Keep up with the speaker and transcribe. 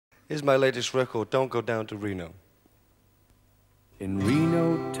Here's my latest record, Don't Go Down to Reno. In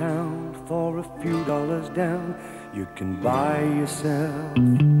Reno town, for a few dollars down, you can buy yourself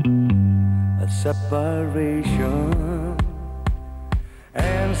a separation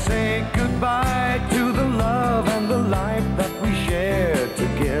and say goodbye to the love and the life that we shared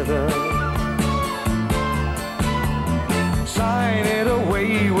together. Sign it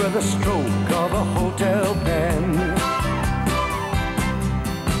away with a stroke of a hotel pen.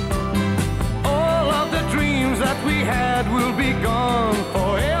 All of the dreams that we had will be gone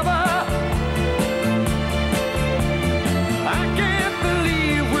forever. I can't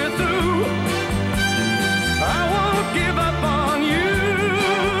believe we're through. I won't give up on you.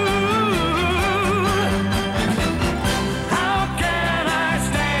 How can I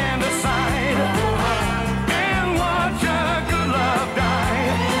stand aside and watch a good love die?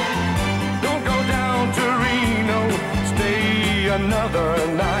 Don't go down to Reno, stay another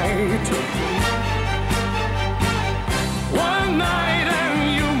night. One night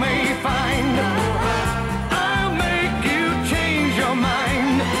and you may find I'll make you change your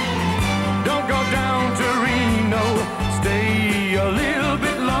mind. Don't go down to Reno, stay a little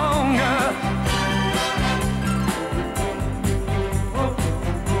bit longer.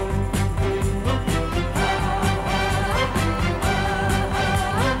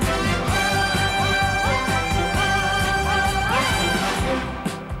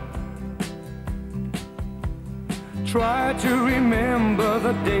 Try to remember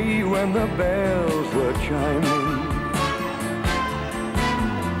the day when the bells were chiming.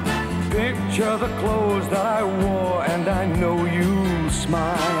 Picture the clothes that I wore and I know you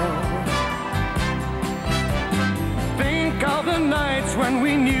smile. Think of the nights when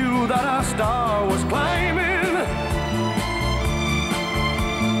we knew that our star was climbing.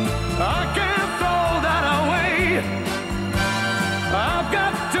 I can't throw that away. I've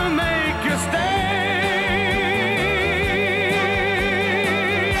got to make you stay.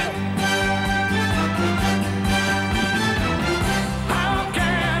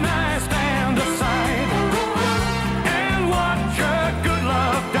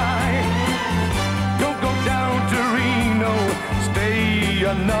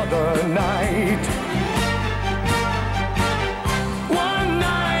 Another night. One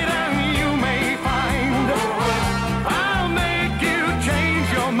night and you may find I'll make you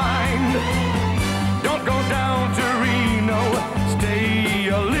change your mind. Don't go down to Reno, stay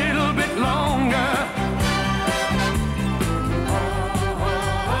a little bit longer.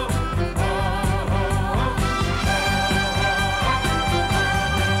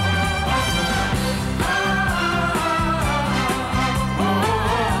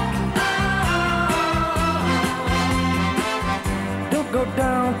 Go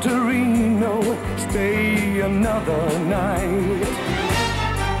down to Reno, stay another night.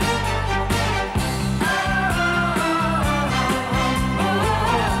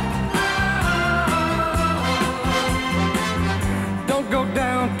 Don't go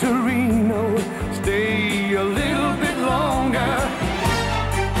down to Reno, stay a little bit longer.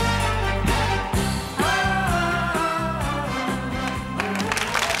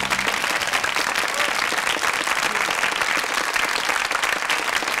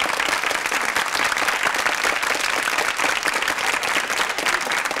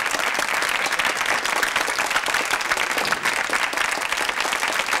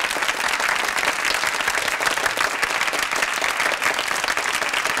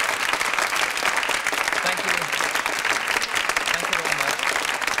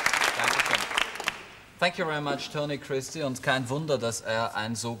 Thank you very much, Tony Christie. Und kein Wunder, dass er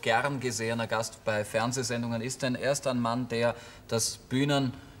ein so gern gesehener Gast bei Fernsehsendungen ist, denn er ist ein Mann, der das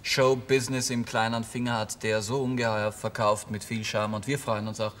Bühnenshow-Business im kleinen Finger hat, der so ungeheuer verkauft mit viel Charme. Und wir freuen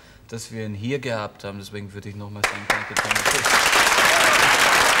uns auch, dass wir ihn hier gehabt haben. Deswegen würde ich nochmal sagen, danke, Tony Christie.